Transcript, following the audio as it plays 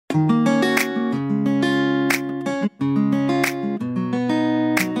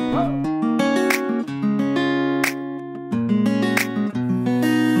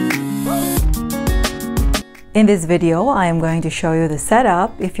In this video, I am going to show you the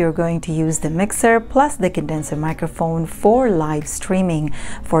setup if you're going to use the mixer plus the condenser microphone for live streaming.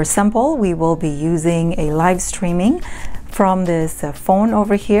 For example, we will be using a live streaming from this phone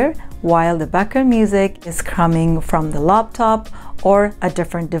over here while the background music is coming from the laptop or a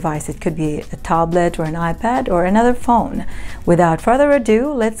different device. It could be a tablet or an iPad or another phone. Without further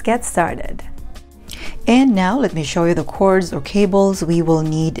ado, let's get started. And now let me show you the cords or cables we will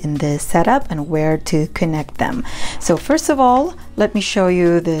need in this setup and where to connect them. So first of all, let me show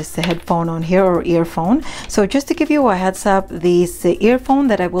you this headphone on here, or earphone. So just to give you a heads up, this earphone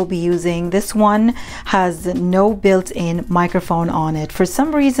that I will be using, this one has no built-in microphone on it. For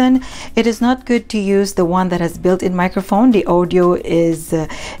some reason, it is not good to use the one that has built-in microphone. The audio is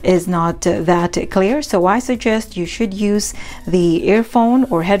not that clear. So I suggest you should use the earphone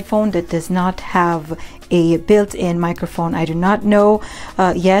or headphone that does not have a built-in microphone. I do not know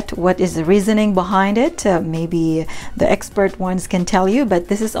yet what is the reasoning behind it. Maybe the expert ones can tell you, but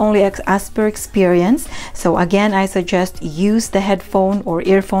this is only as per experience. So again, I suggest use the headphone or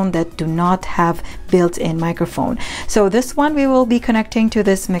earphone that do not have built-in microphone. So this one we will be connecting to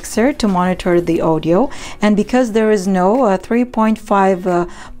this mixer to monitor the audio, and because there is no 3.5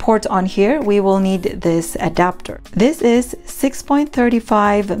 port on here, we will need this adapter. This is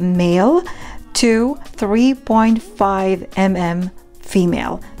 6.35 male to 3.5 mm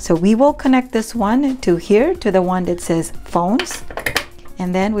female. So we will connect this one to here, to the one that says phones,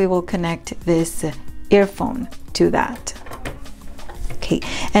 and then we will connect this earphone to that. Okay,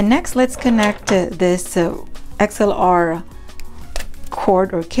 and next let's connect this XLR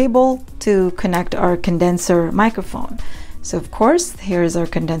cord or cable to connect our condenser microphone. So of course, here's our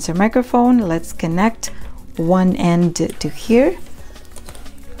condenser microphone. Let's connect one end to here,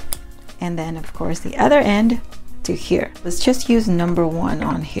 and then of course the other end to here. Let's just use number 1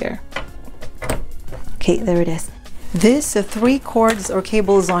 on here. Okay, there it is. This 3 cords or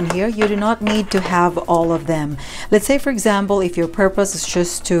cables on here, you do not need to have all of them. Let's say, for example, if your purpose is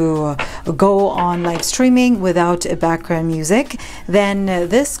just to go on live streaming without a background music, then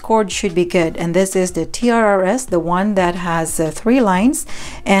this cord should be good. And this is the TRRS, the one that has 3 lines,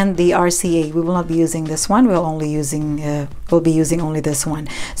 and the RCA. We will not be using this one. We'll be using only this one.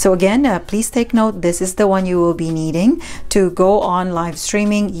 So again, please take note, this is the one you will be needing to go on live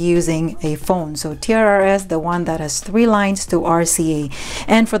streaming using a phone. So TRRS, the one that has 3 lines, to RCA.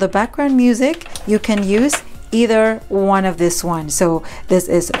 And for the background music, you can use either one of this one. So this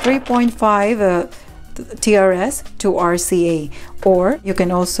is 3.5 TRS to RCA, or you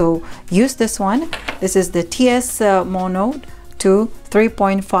can also use this one. This is the TS mono to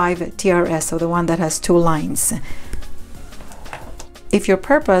 3.5 TRS, so the one that has 2 lines. If your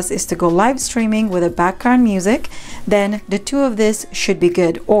purpose is to go live streaming with a background music, then the 2 of this should be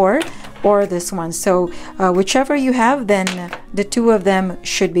good, or this one. So whichever you have, then the 2 of them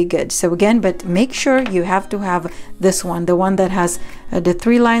should be good. So again, but make sure you have to have this one, the one that has the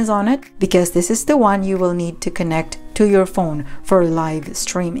 3 lines on it, because this is the one you will need to connect to your phone for live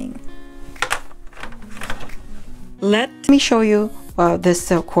streaming. Let me show you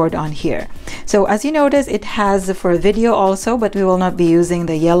this cord on here. So as you notice, it has for video also, but we will not be using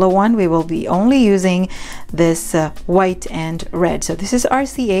the yellow one. We will be only using this white and red. So this is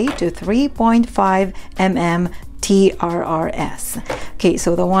RCA to 3.5 mm TRRS. Okay,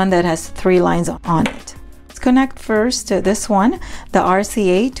 so the one that has 3 lines on it. Let's connect first this one, the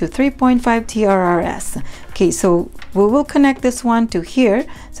RCA to 3.5 TRRS. Okay, so we will connect this one to here.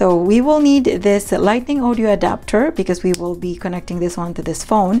 So we will need this lightning audio adapter because we will be connecting this one to this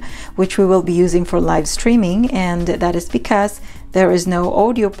phone, which we will be using for live streaming, and that is because there is no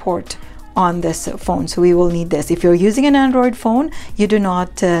audio port on this phone. So we will need this. If you're using an Android phone, you do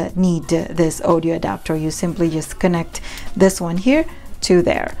not need this audio adapter. You simply just connect this one here to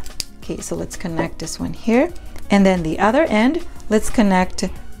there. Okay, so let's connect this one here, and then the other end, let's connect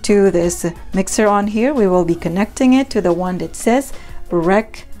to this mixer on here. We will be connecting it to the one that says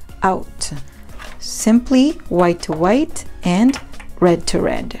rec out. Simply white to white and red to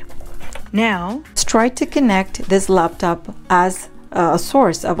red. Now let's try to connect this laptop as a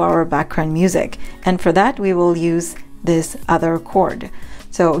source of our background music, and for that we will use this other cord.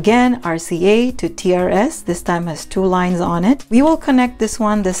 So again, RCA to TRS, this time has 2 lines on it. We will connect this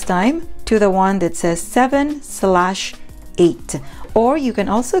one this time to the one that says 7/8, or you can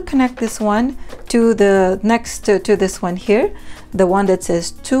also connect this one to the next to this one here, the one that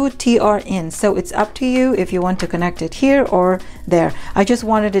says 2TR in. So it's up to you if you want to connect it here or there. I just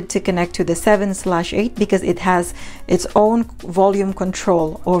wanted it to connect to the 7/8 because it has its own volume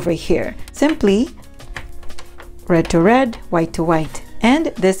control over here. Simply red to red, white to white.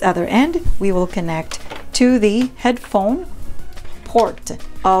 And this other end we will connect to the headphone port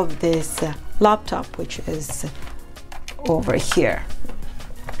of this laptop, which is over here.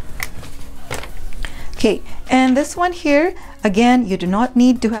 Okay, and this one here, again, you do not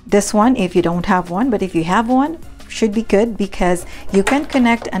need to have this one if you don't have one, but if you have one, should be good, because you can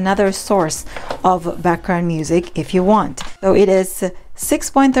connect another source of background music if you want. So it is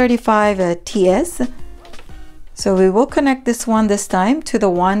 6.35 TS. So we will connect this one this time to the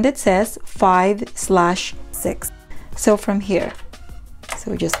one that says 5/6. So from here,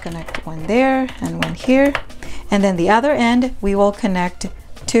 so we just connect one there and one here, and then the other end we will connect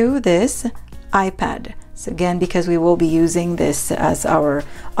to this iPad. So again, because we will be using this as our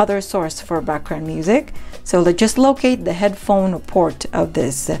other source for background music, so let's just locate the headphone port of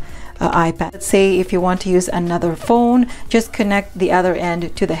this iPad. Let's say if you want to use another phone, just connect the other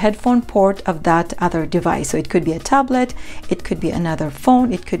end to the headphone port of that other device. So it could be a tablet, it could be another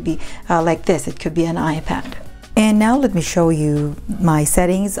phone, it could be like this, it could be an iPad. And now let me show you my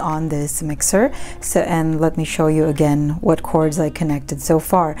settings on this mixer. And let me show you again what cords I connected so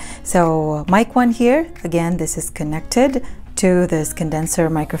far. So mic 1 here, again, this is connected to this condenser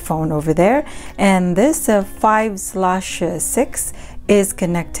microphone over there, and this 5/6 is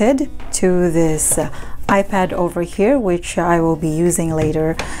connected to this iPad over here, which I will be using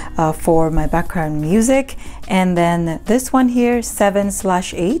later for my background music. And then this one here,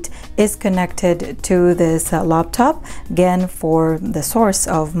 7/8, is connected to this laptop, again for the source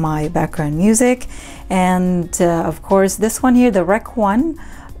of my background music. And of course this one here, the Rec 1,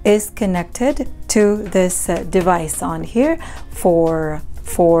 is connected to this device on here for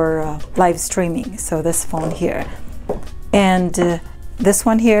live streaming, so this phone here. And this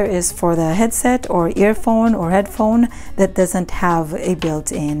one here is for the headset or earphone or headphone that doesn't have a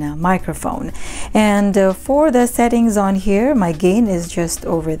built-in microphone. And for the settings on here, my gain is just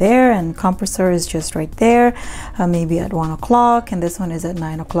over there, and compressor is just right there, maybe at 1 o'clock, and this one is at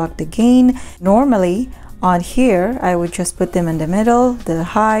 9 o'clock, the gain. Normally on here, I would just put them in the middle, the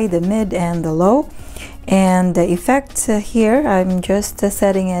high, the mid, and the low. And the effects here, I'm just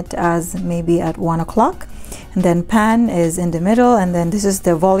setting it as maybe at 1 o'clock. And then pan is in the middle, and then this is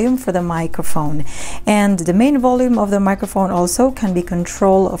the volume for the microphone. And the main volume of the microphone also can be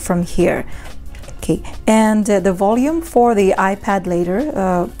controlled from here. Okay, and the volume for the iPad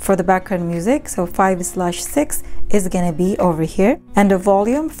later, for the background music, so 5/6 is gonna be over here, and the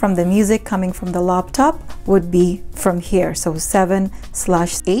volume from the music coming from the laptop would be from here, so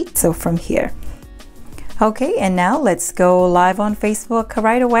 7/8, so from here. Okay, and now let's go live on Facebook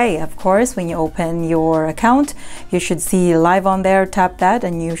right away. Of course, when you open your account, you should see live on there. Tap that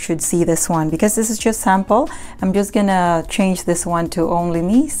and you should see this one. Because this is just sample, I'm just gonna change this one to only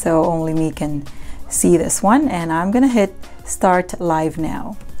me, so only me can see this one, and I'm gonna hit start live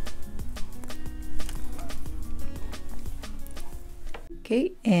now.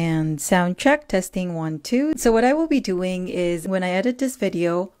 Okay, and sound check, testing 1 2. So what I will be doing is, when I edit this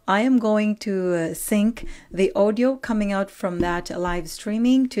video, I am going to sync the audio coming out from that live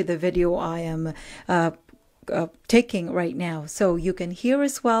streaming to the video I am taking right now, so you can hear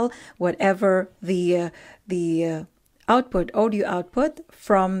as well whatever the audio output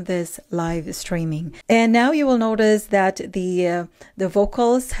from this live streaming. And now you will notice that the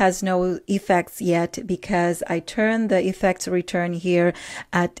vocals has no effects yet, because I turned the effects return here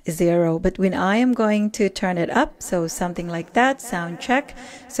at 0. But when I am going to turn it up, so something like that, sound check,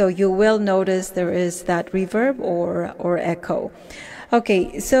 so you will notice there is that reverb or echo.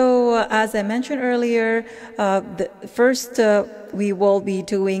 Okay, so as I mentioned earlier, first we will be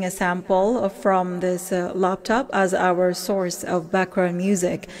doing a sample from this laptop as our source of background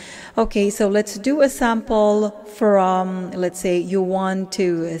music. Okay, so let's do a sample from, let's say you want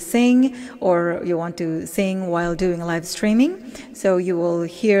to sing, or you want to sing while doing live streaming. So you will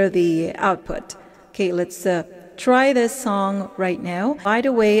hear the output. Okay, let's try this song right now. By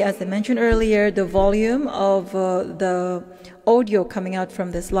the way, as I mentioned earlier, the volume of the audio coming out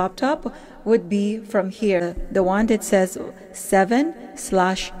from this laptop would be from here, the one that says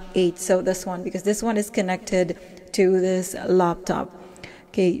 7/8. So this one, because this one is connected to this laptop.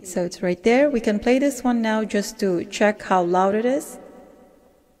 Okay, so it's right there. We can play this one now just to check how loud it is.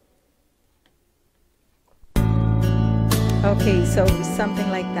 Okay, so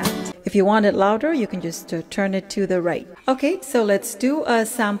something like that. If you want it louder, you can just turn it to the right. Okay, so let's do a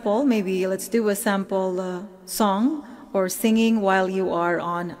sample. Maybe let's do a sample song or singing while you are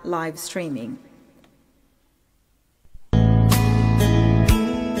on live streaming.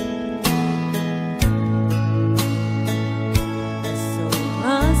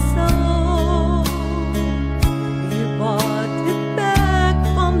 You bought it back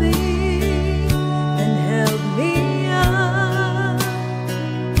for me, and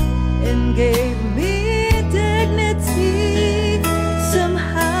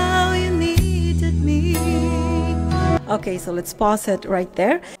Okay, so let's pause it right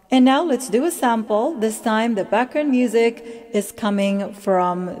there. And now let's do a sample. This time the background music is coming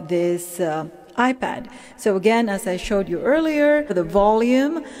from this iPad. So again, as I showed you earlier, the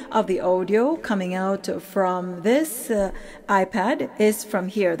volume of the audio coming out from this iPad is from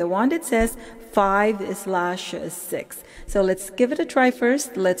here, the one that says 5/6. So let's give it a try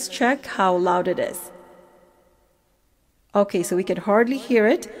first. Let's check how loud it is. Okay, so we can hardly hear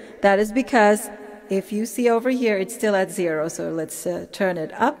it. That is because if you see over here, it's still at 0. So let's turn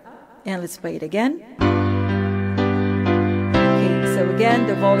it up and let's play it again. So again,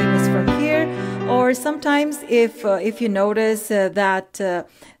 the volume is from here. Or sometimes if you notice that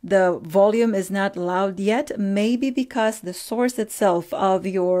the volume is not loud yet, maybe because the source itself of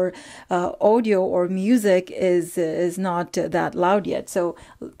your audio or music is not that loud yet. So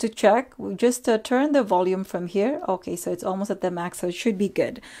to check, we just turn the volume from here. Okay, so it's almost at the max, so it should be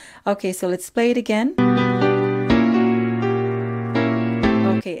good. Okay, so let's play it again.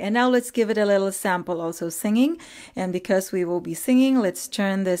 Okay, and now let's give it a little sample also singing. And because we will be singing, let's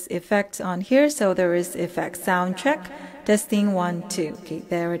turn this effect on here. So there is effect, sound check, testing 1, 2. Okay,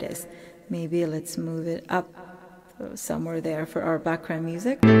 there it is. Maybe let's move it up somewhere there for our background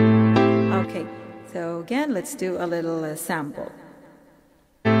music. Okay, so again, let's do a little sample.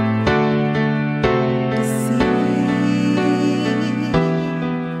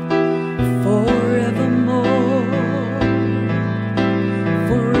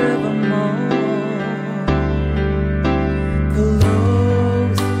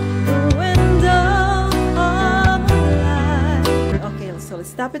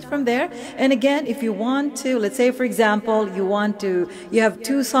 Stop it from there. And again, if you want to, let's say for example, you have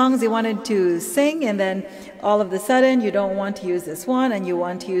 2 songs you wanted to sing, and then all of a sudden you don't want to use this one and you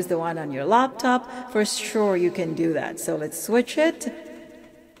want to use the one on your laptop, for sure you can do that. So let's switch it.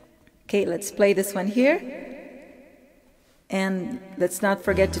 Okay, let's play this one here. And let's not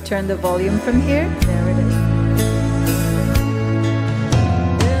forget to turn the volume from here. There it is.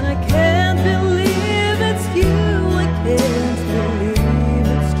 And I can't believe it's you. I can't believe.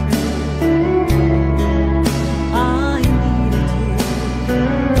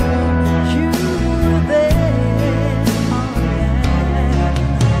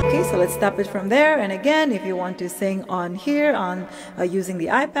 Let's stop it from there. And again, if you want to sing on here on using the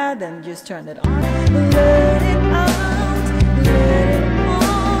iPad, then just turn it on. Let it out, let it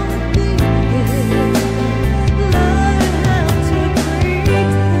all be.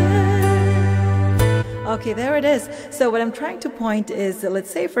 Okay, there it is. So what I'm trying to point is, let's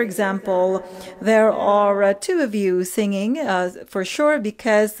say for example, there are 2 of you singing for sure,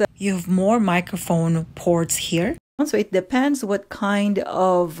 because you have more microphone ports here. So it depends what kind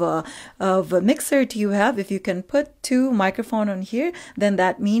of a mixer do you have. If you can put 2 microphones on here, then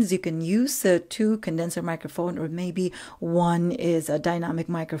that means you can use 2 condenser microphone, or maybe 1 is a dynamic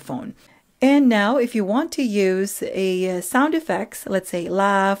microphone. And now if you want to use a sound effects, let's say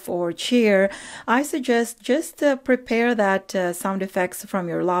laugh or cheer, I suggest just prepare that sound effects from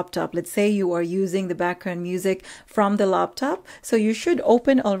your laptop. Let's say you are using the background music from the laptop. So you should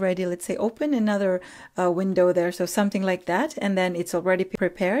open already, let's say open another window there. So something like that. And then it's already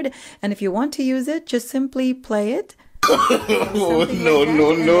prepared. And if you want to use it, just simply play it. Oh,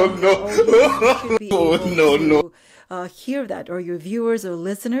 no. Hear that, or your viewers or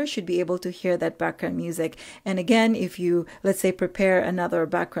listeners should be able to hear that background music. And again, if you, let's say, prepare another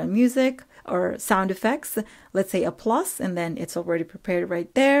background music or sound effects, let's say a plus, and then it's already prepared right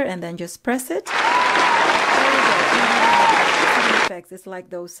there, and then just press it. It's like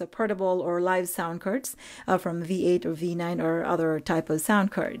those portable or live sound cards from V8 or V9 or other type of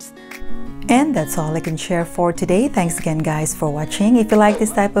sound cards. And that's all I can share for today. Thanks again guys for watching. If you like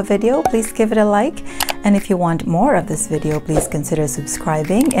this type of video, please give it a like. And if you want more of this video, please consider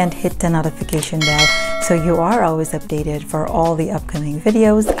subscribing and hit the notification bell so you are always updated for all the upcoming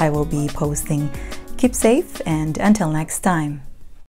videos I will be posting. Keep safe, and until next time.